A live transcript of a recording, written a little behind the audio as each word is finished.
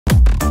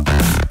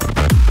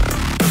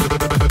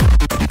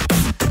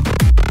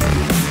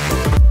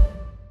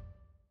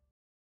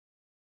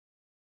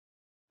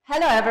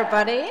Hello,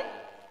 everybody.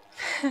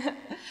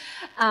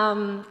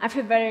 I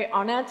feel very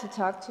honored to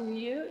talk to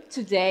you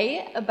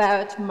today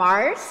about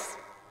Mars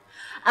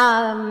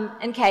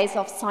in case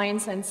of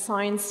science and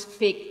science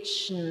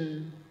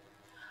fiction.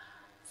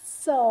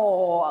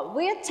 So,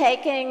 we're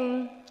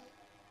taking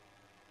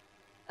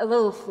a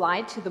little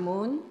flight to the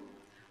moon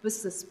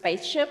with the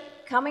spaceship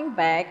coming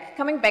back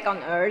on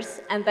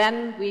Earth, and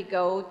then we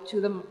go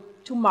to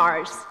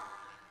Mars.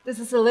 This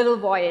is a little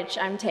voyage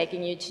I'm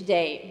taking you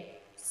today.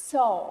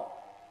 So,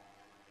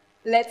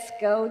 let's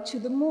go to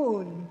the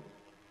moon.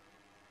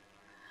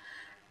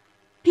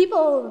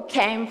 People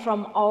came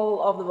from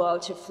all over the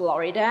world to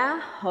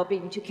Florida,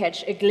 hoping to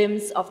catch a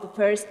glimpse of the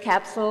first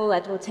capsule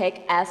that will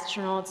take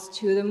astronauts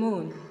to the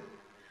moon.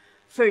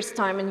 First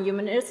time in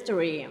human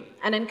history,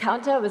 an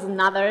encounter with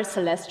another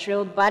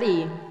celestial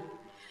body.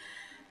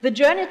 The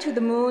journey to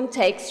the moon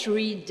takes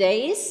 3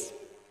 days,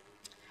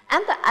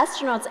 and the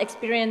astronauts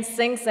experience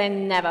things they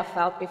never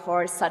felt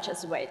before, such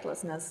as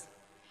weightlessness.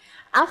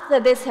 After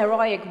this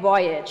heroic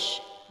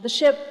voyage, the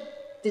ship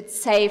did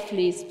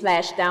safely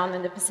splash down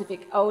in the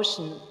Pacific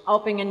Ocean,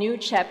 opening a new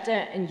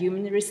chapter in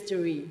human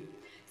history.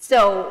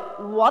 So,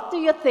 what do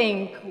you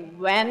think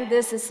when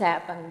this has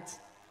happened?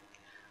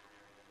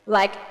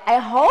 Like, I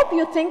hope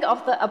you think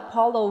of the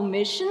Apollo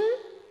mission,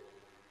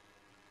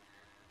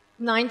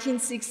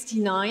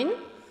 1969.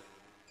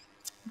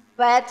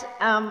 But,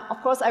 of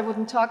course, I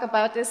wouldn't talk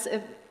about this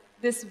if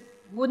this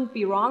wouldn't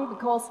be wrong,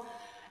 because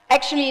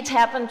actually, it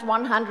happened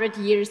 100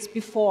 years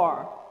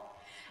before.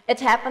 It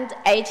happened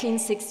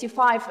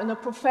 1865 in a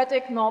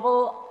prophetic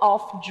novel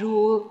of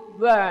Jules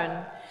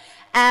Verne.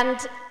 And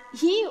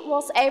he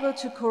was able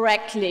to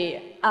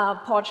correctly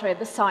portray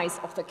the size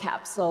of the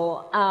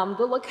capsule,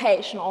 the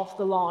location of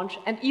the launch,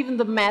 and even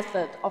the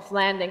method of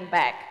landing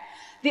back.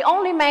 The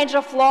only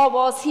major flaw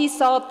was he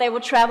thought they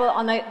would travel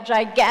on a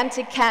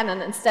gigantic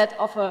cannon instead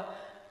of a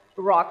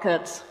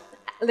rocket,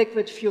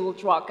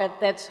 liquid-fueled rocket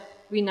that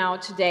we know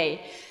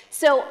today.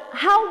 So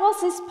how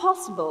was this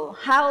possible?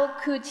 How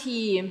could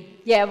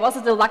he, was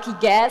it a lucky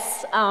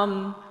guess?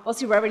 Was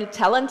he very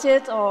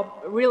talented or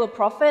real a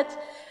prophet?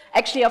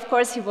 Actually, of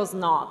course, he was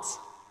not.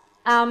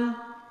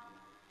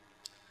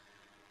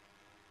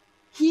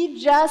 He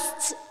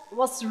just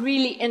was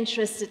really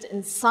interested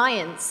in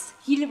science.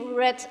 He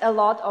read a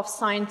lot of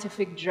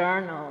scientific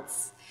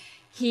journals.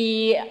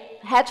 He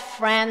had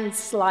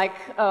friends like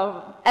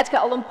Edgar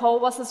Allan Poe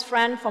was his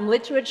friend from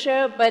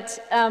literature,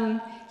 but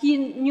he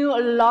knew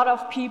a lot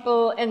of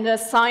people in the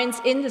science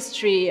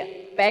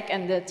industry back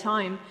in the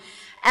time.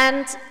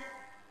 And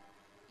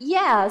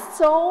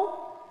so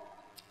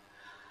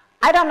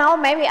I don't know,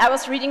 maybe I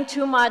was reading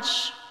too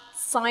much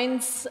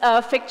science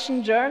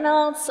fiction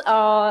journals, or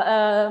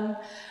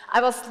I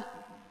was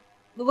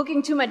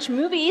looking too much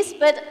movies,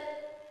 but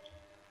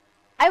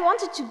I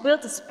wanted to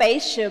build a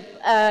spaceship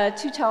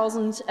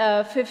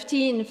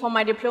 2015 for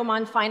my diploma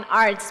in fine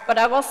arts, but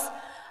I was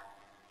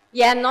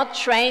not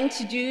trained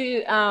to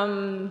do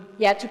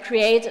to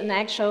create an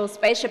actual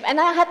spaceship, and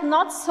I had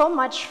not so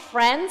much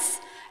friends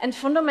in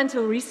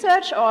fundamental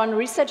research or in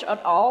research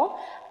at all.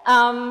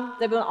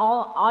 They were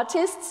all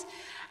artists,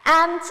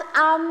 and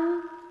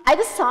I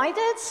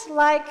decided,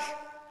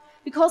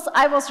 because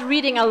I was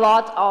reading a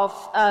lot of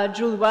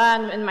Jules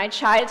Verne in my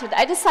childhood,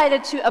 I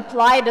decided to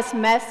apply this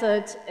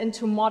method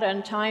into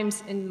modern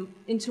times,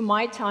 into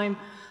my time,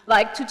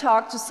 like to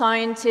talk to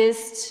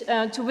scientists,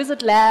 to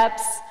visit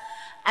labs.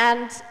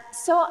 And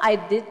so I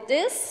did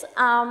this.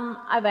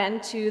 I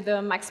went to the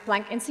Max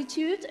Planck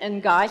Institute in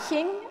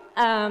Garching.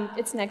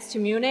 It's next to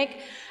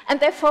Munich, and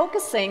they're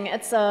focusing.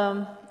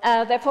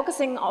 They're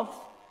focusing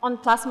on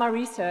plasma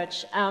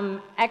research,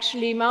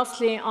 actually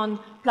mostly on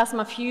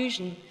plasma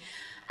fusion.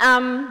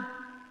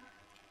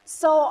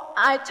 So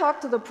I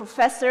talked to the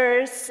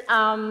professors,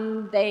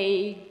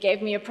 they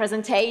gave me a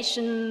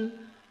presentation,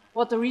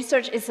 what the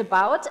research is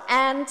about,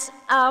 and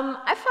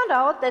I found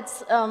out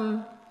that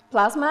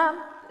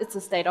plasma, it's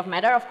a state of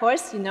matter, of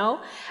course, you know,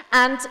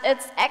 and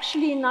it's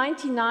actually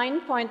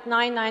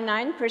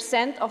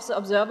 99.999% of the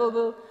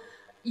observable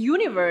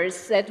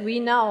universe that we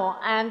know,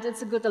 and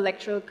it's a good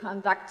electrical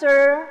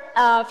conductor.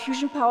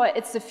 Fusion power,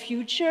 it's the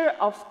future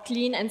of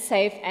clean and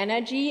safe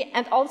energy,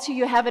 and also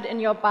you have it in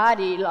your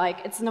body,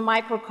 like it's in a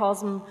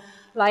microcosm,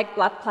 like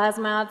blood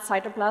plasma,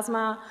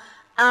 cytoplasma.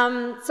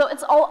 So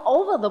it's all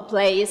over the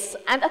place,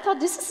 and I thought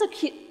this is a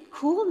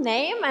cool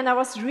name, and I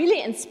was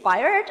really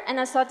inspired, and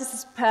I thought this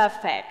is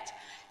perfect.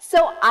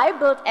 So I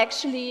built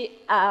actually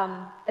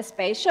a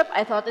spaceship.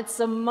 I thought it's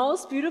the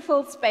most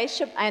beautiful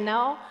spaceship I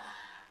know.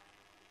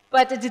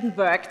 But it didn't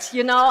work.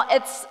 You know,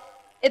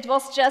 it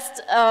was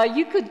just,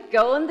 you could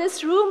go in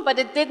this room, but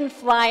it didn't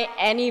fly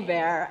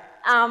anywhere.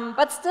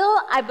 But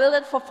still, I built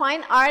it for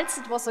fine arts.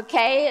 It was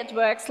okay. It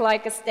works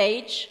like a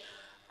stage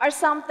or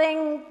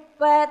something.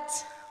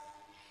 But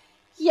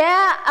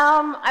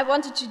I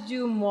wanted to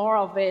do more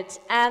of it.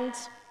 And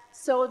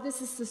so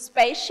this is the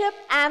spaceship.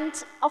 And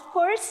of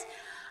course,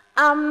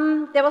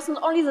 there wasn't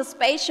only the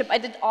spaceship. I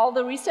did all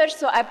the research,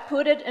 so I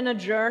put it in a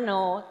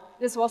journal.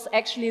 This was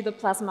actually the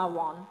Plasma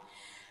one.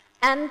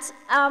 And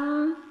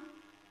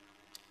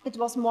it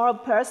was more a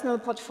personal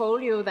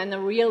portfolio than a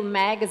real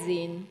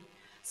magazine.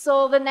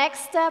 So the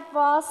next step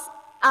was,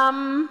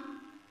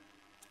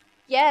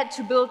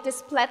 to build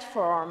this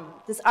platform,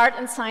 this art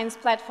and science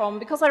platform,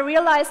 because I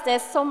realized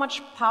there's so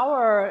much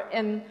power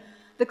in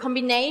the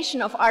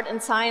combination of art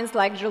and science,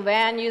 like Jules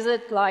Verne used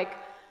it, like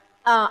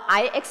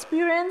I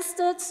experienced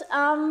it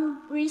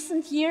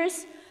recent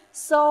years.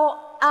 So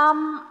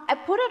I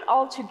put it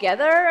all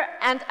together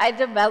and I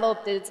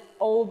developed it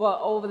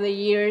over the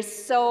years.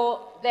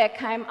 So there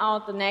came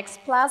out the next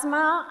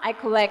Plasma. I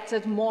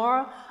collected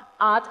more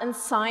art and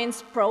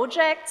science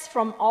projects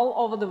from all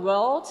over the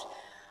world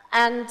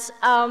and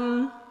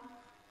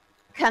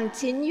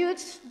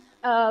continued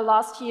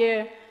last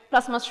year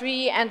Plasma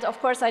 3, and of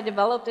course I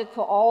developed it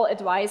for all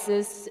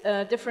advices,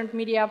 different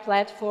media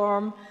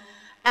platform,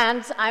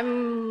 and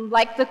I'm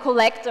like the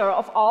collector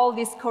of all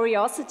these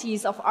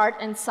curiosities of art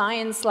and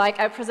science. Like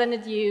I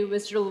presented you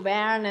with Jules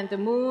Verne and the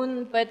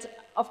moon, but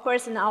of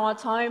course in our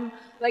time,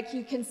 like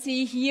you can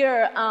see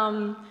here,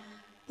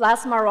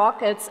 plasma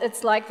rockets,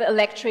 it's like the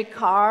electric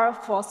car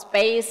for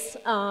space,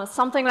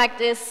 something like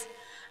this.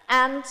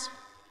 And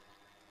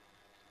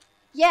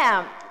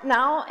yeah,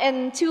 now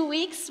in 2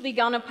 weeks we're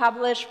gonna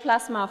publish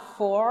Plasma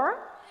 4,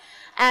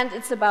 and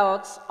it's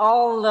about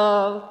all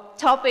the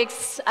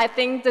topics I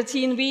think the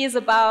TNV is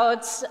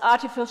about: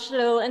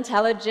 artificial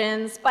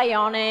intelligence,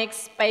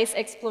 bionics, space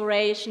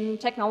exploration,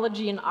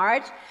 technology and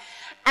art.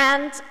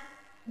 And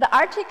the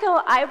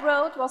article I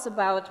wrote was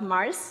about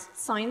Mars,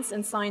 science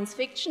and science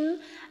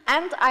fiction,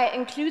 and I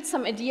include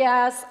some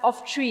ideas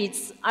of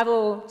treats. I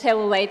will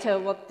tell later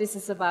what this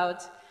is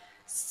about.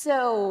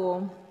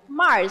 So,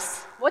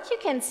 Mars, what you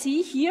can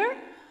see here,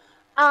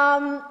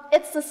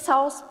 it's the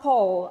South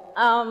Pole.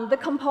 The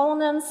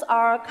components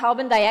are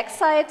carbon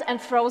dioxide and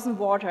frozen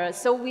water.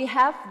 So we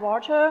have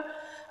water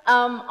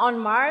on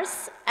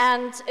Mars,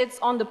 and it's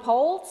on the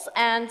poles,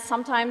 and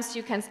sometimes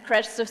you can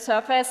scratch the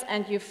surface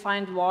and you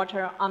find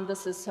water under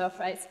the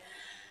surface.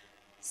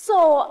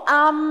 So,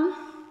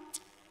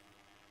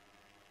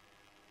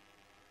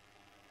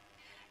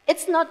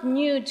 it's not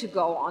new to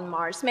go on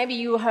Mars. Maybe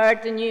you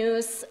heard the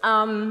news.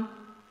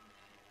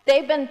 There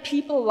have been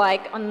people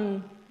like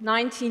on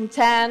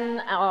 1910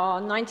 or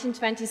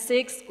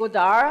 1926,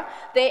 Goddard,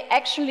 they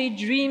actually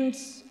dreamed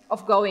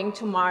of going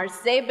to Mars.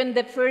 They've been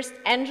the first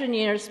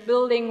engineers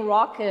building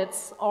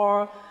rockets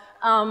or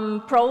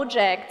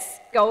projects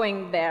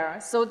going there.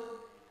 So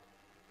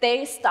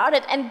they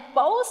started, and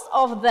both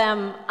of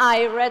them,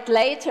 I read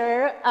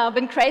later,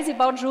 been crazy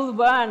about Jules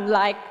Verne.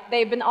 Like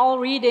they've been all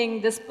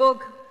reading this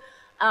book,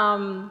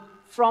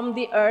 From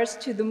the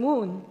Earth to the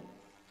Moon.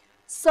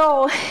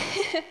 So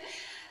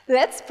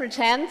let's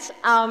pretend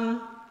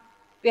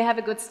we have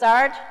a good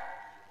start.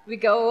 We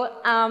go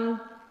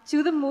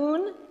to the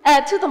moon,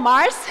 to the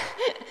Mars,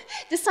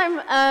 this time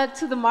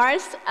to the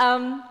Mars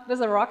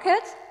with a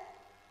rocket.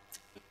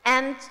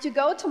 And to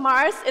go to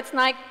Mars, it's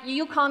like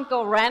you can't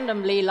go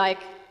randomly, like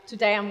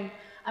today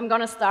I'm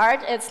gonna start.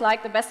 It's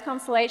like the best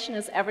constellation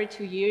is every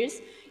 2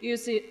 years. You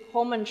use the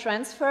Hohmann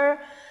transfer.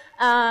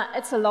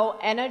 It's a low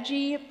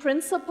energy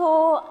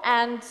principle,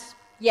 and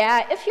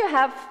yeah, if you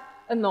have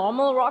a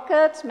normal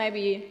rocket,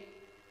 maybe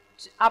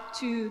up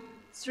to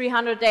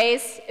 300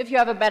 days. If you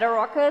have a better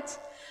rocket,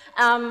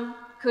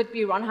 could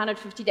be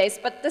 150 days,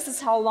 but this is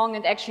how long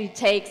it actually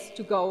takes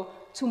to go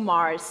to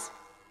Mars.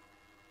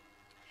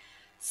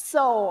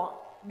 So,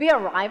 we're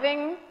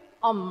arriving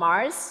on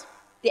Mars.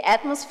 The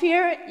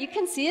atmosphere, you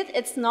can see it,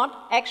 it's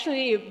not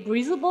actually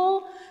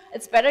breathable.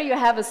 It's better you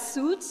have a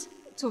suit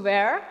to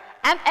wear.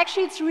 And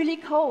actually it's really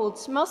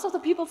cold. Most of the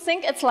people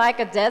think it's like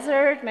a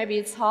desert, maybe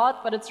it's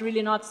hot, but it's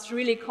really not, it's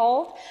really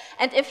cold.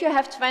 And if you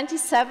have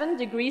 27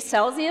 degrees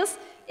Celsius,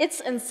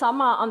 it's in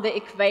summer on the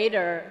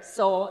equator.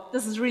 So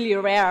this is really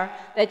rare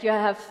that you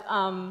have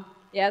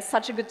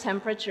such a good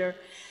temperature.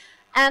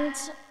 And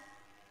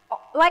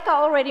like I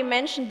already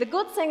mentioned, the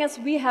good thing is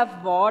we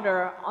have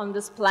water on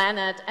this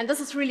planet, and this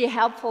is really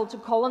helpful to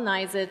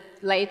colonize it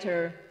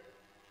later.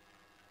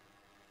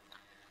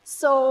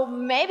 So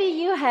maybe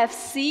you have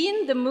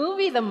seen the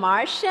movie The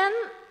Martian.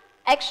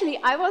 Actually,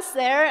 I was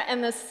there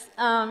in this,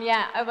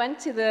 I went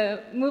to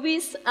the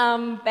movies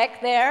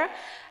back there,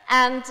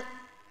 and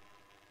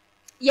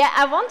yeah,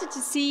 I wanted to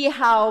see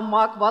how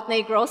Mark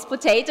Watney grows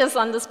potatoes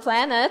on this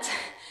planet.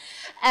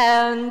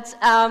 And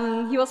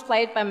he was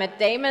played by Matt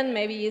Damon,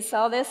 maybe you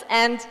saw this,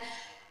 and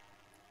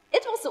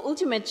it was the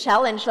ultimate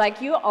challenge,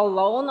 like you're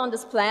alone on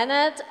this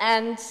planet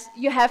and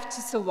you have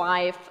to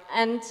survive.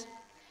 And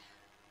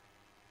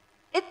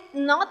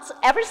not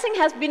everything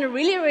has been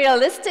really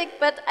realistic,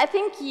 but I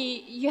think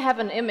you have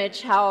an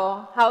image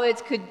how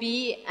it could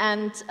be.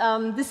 And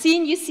the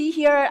scene you see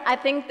here, I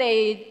think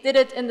they did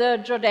it in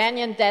the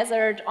Jordanian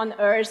desert on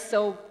Earth,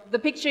 so the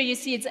picture you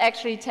see, it's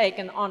actually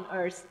taken on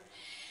Earth.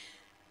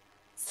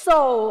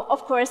 So,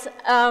 of course,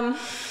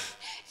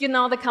 you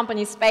know the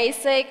company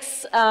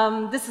SpaceX,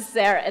 this is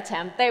their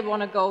attempt. They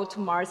want to go to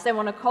Mars, they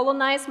want to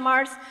colonize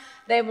Mars,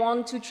 they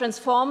want to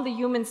transform the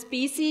human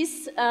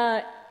species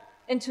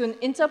into an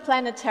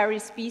interplanetary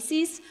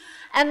species.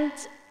 And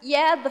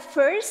yeah, the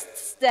first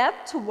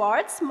step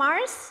towards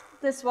Mars,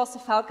 this was the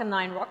Falcon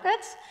 9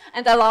 rocket.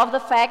 And I love the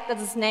fact that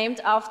it's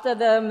named after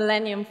the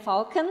Millennium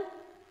Falcon.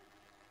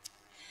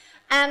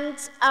 And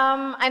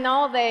I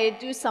know they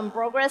do some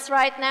progress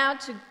right now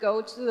to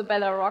go to the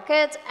Bella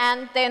rocket,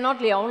 and they're not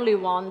the only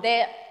one.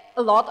 There are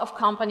a lot of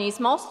companies.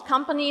 Most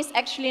companies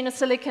actually in the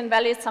Silicon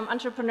Valley, some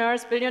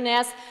entrepreneurs,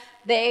 billionaires,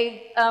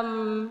 they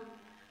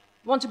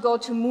want to go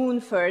to Moon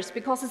first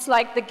because it's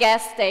like the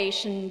gas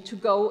station to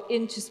go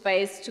into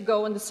space, to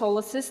go in the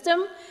solar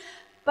system.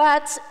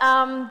 But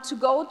to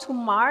go to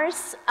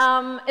Mars,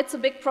 it's a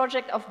big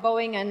project of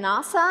Boeing and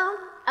NASA.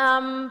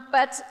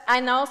 But I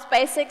know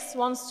SpaceX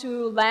wants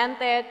to land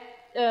there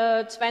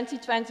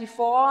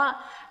 2024,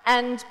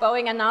 and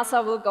Boeing and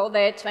NASA will go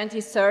there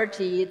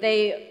 2030.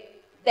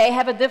 They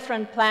have a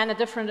different plan, a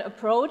different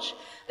approach.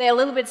 They're a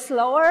little bit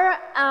slower.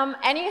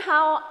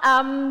 Anyhow,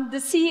 the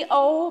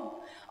CEO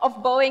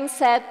of Boeing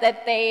said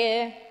that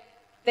they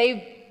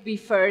be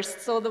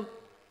first. So the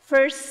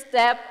first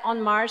step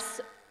on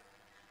Mars,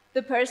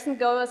 the person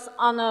goes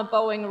on a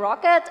Boeing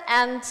rocket,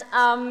 and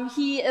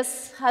he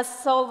has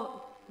so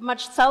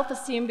much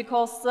self-esteem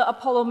because the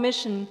Apollo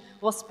mission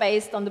was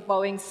based on the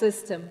Boeing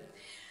system.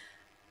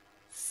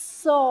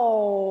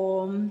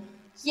 So,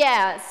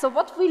 yeah, so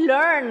what we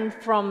learn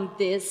from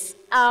this,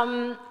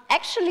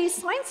 actually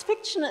science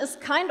fiction is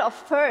kind of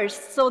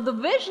first, so the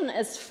vision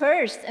is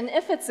first, and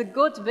if it's a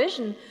good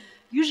vision,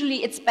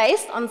 usually it's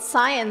based on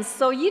science,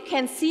 so you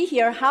can see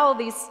here how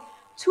these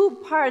two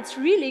parts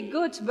really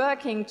good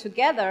working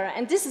together,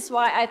 and this is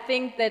why I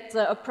think that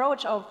the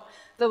approach of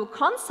the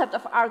concept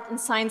of art and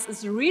science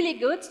is really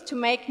good to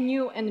make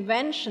new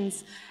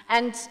inventions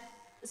and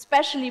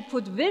especially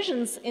put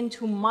visions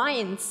into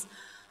minds.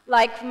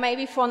 Like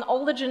maybe for an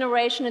older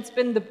generation it's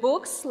been the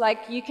books,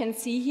 like you can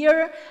see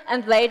here,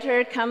 and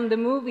later come the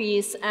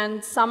movies.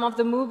 And some of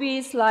the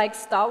movies, like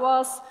Star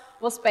Wars,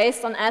 was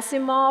based on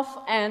Asimov,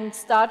 and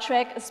Star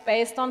Trek is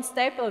based on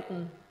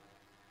Stapleton.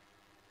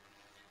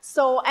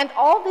 So, and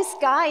all these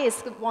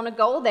guys want to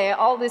go there,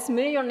 all these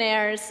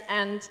millionaires,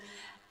 and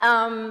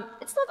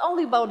it's not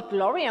only about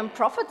glory and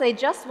profit, they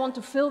just want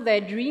to fill their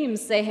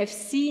dreams they have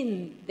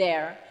seen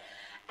there.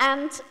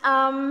 And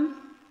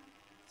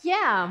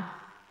yeah,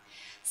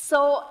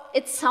 so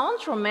it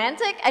sounds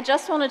romantic. I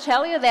just want to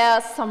tell you there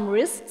are some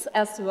risks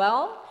as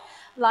well.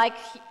 Like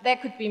there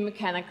could be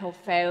mechanical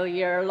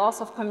failure,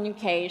 loss of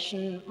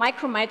communication,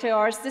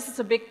 micrometeors. This is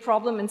a big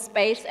problem in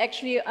space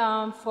actually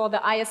for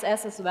the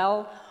ISS as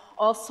well,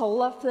 or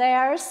solar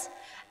flares.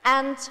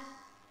 And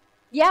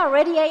yeah,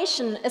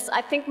 radiation is,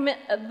 I think,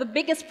 the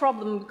biggest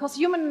problem because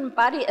human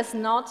body is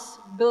not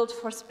built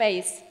for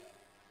space.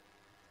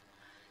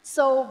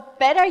 So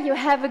better you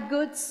have a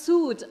good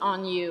suit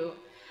on you.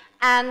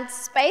 And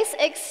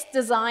SpaceX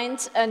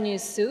designed a new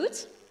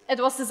suit. It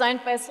was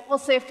designed by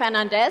José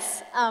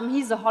Fernandez.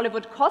 He's a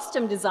Hollywood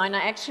costume designer,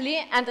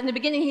 actually. And in the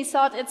beginning, he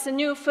thought it's a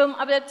new film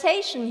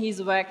adaptation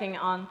he's working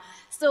on.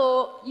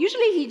 So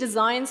usually he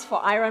designs for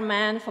Iron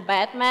Man, for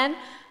Batman,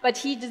 but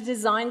he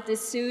designed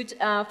this suit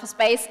for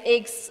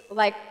SpaceX,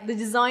 like the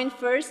design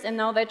first, and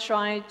now they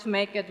try to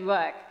make it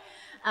work,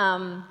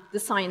 the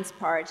science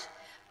part.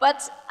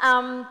 But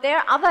there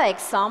are other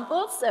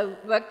examples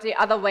that work the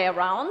other way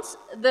around.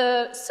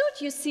 The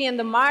suit you see in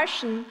The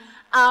Martian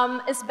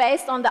is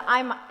based on the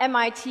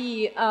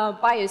MIT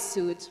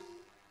biosuit.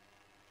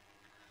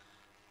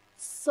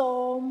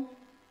 So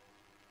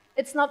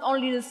it's not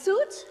only the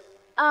suit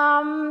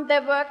they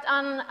worked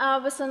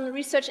on with a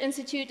research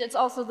institute, it's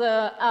also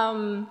the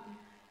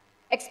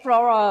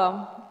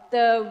Explorer,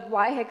 the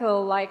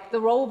vehicle, like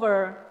the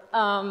rover.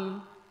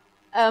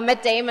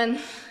 Matt Damon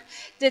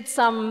did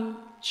some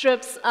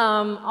trips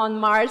on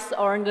Mars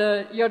or in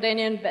the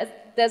Jordanian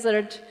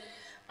desert.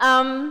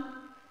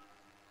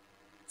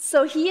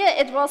 So here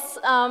it was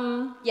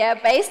yeah,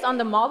 based on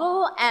the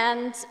model,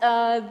 and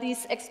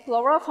this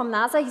Explorer from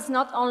NASA, he's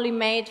not only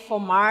made for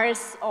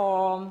Mars,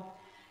 or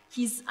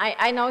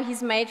I know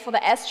he's made for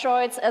the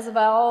asteroids as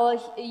well.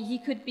 He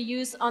could be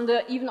used on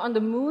even on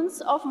the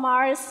moons of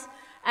Mars,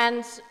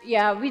 and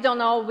yeah, we don't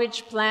know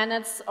which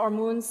planets or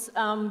moons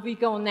we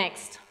go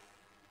next.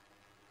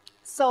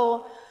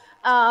 So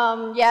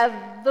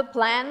yeah, the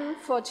plan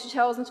for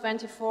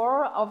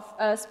 2024 of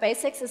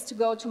SpaceX is to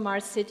go to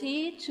Mars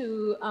City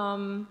to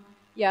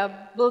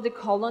yeah, build a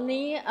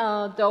colony,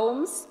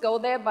 domes, go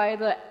there by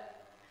the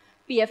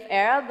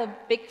BFR, the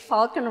Big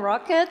Falcon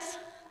rocket.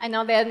 I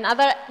know that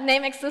another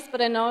name exists, but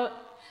I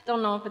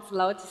don't know if it's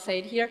allowed to say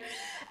it here.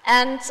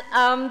 And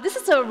this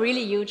is a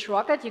really huge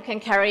rocket. You can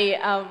carry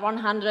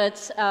 100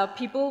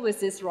 people with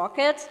this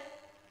rocket.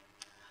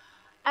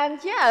 And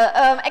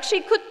yeah, actually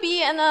it could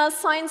be in a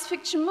science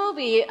fiction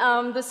movie,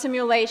 the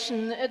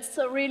simulation. It's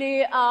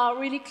really,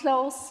 really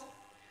close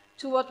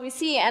to what we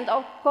see. And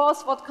of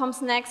course, what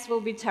comes next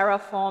will be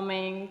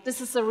terraforming. This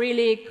is a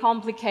really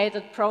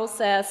complicated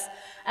process.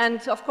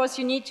 And of course,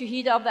 you need to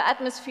heat up the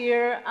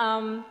atmosphere,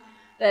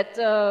 that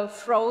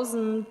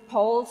frozen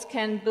poles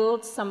can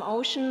build some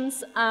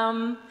oceans.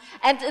 And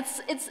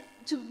it's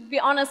to be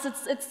honest,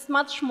 it's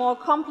much more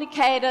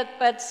complicated,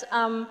 but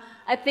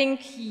I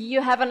think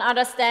you have an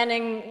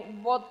understanding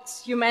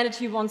what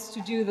humanity wants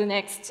to do the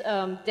next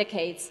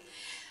decades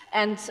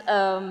and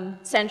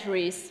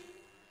centuries.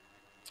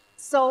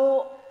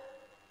 So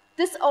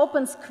this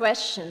opens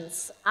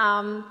questions.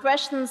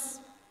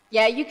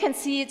 Yeah, you can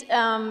see it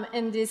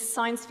in this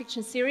science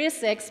fiction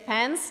series, The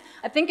Expanse.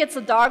 I think it's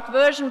a dark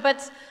version,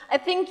 but I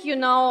think you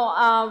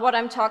know what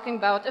I'm talking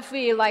about. If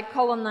we like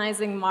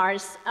colonizing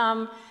Mars,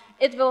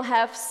 it will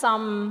have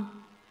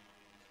some,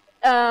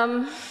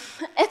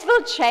 it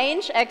will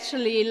change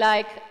actually,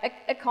 like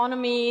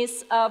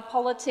economies,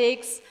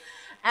 politics,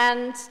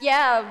 and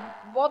yeah,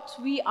 what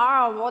we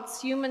are, what's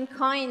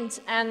humankind.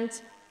 And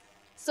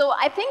so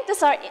I think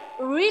these are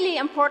really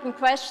important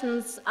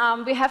questions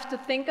we have to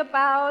think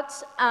about,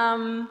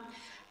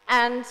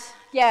 and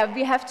yeah,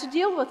 we have to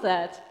deal with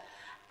that.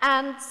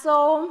 And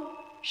so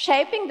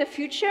shaping the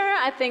future,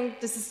 I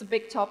think this is a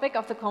big topic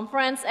of the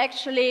conference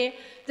actually.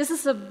 This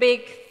is a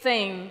big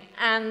thing.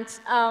 And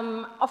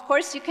of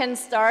course you can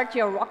start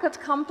your rocket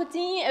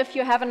company if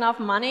you have enough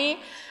money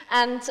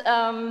and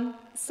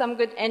some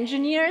good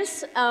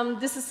engineers.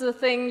 This is a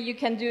thing you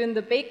can do in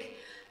the big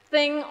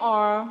thing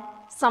or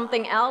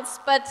something else,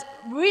 but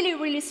really,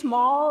 really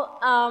small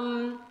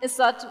is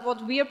that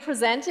what we are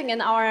presenting in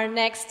our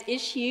next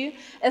issue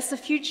as the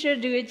future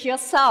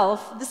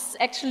do-it-yourself. This is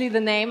actually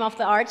the name of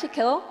the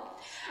article,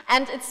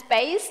 and it's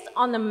based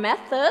on a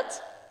method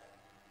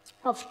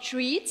of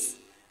TREATS.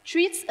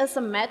 TREATS is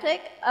a method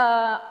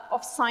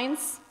of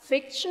science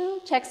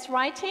fiction text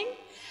writing,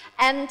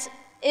 and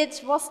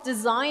it was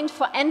designed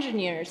for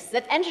engineers,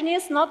 that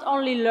engineers not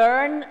only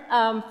learn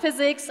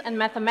physics and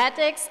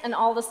mathematics and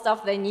all the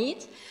stuff they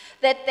need,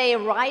 that they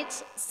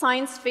write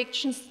science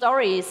fiction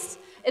stories.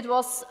 It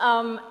was,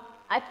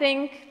 I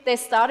think they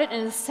started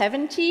in the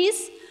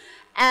 70s,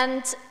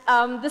 and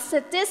the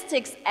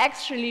statistics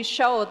actually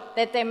showed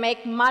that they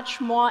make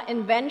much more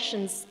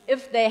inventions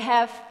if they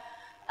have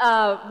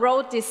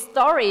wrote these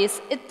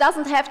stories. It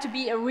doesn't have to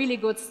be a really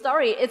good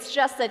story, it's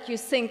just that you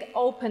think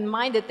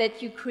open-minded,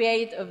 that you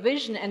create a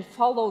vision and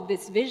follow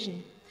this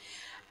vision.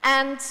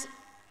 And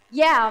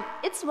yeah,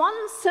 it's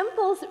one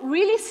simple,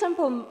 really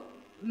simple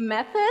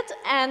method,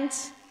 and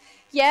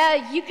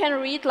yeah, you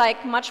can read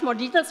like much more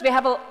details. We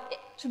have,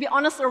 to be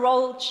honest,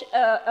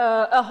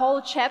 a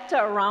whole chapter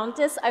around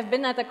this. I've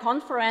been at a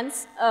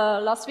conference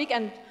last week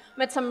and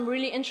met some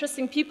really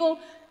interesting people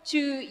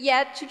to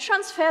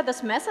transfer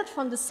this method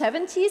from the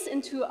 70s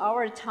into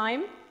our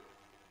time.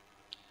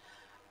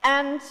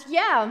 And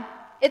yeah,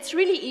 it's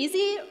really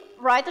easy.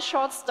 Write a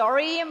short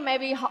story,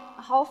 maybe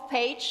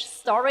half-page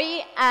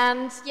story,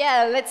 and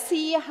yeah, let's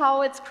see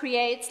how it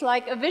creates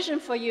like a vision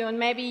for you, and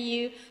maybe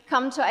you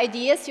come to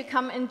ideas, you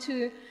come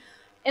into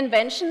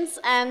inventions,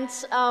 and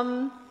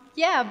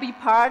yeah, be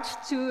part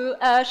to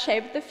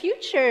shape the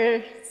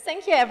future.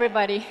 Thank you,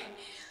 everybody.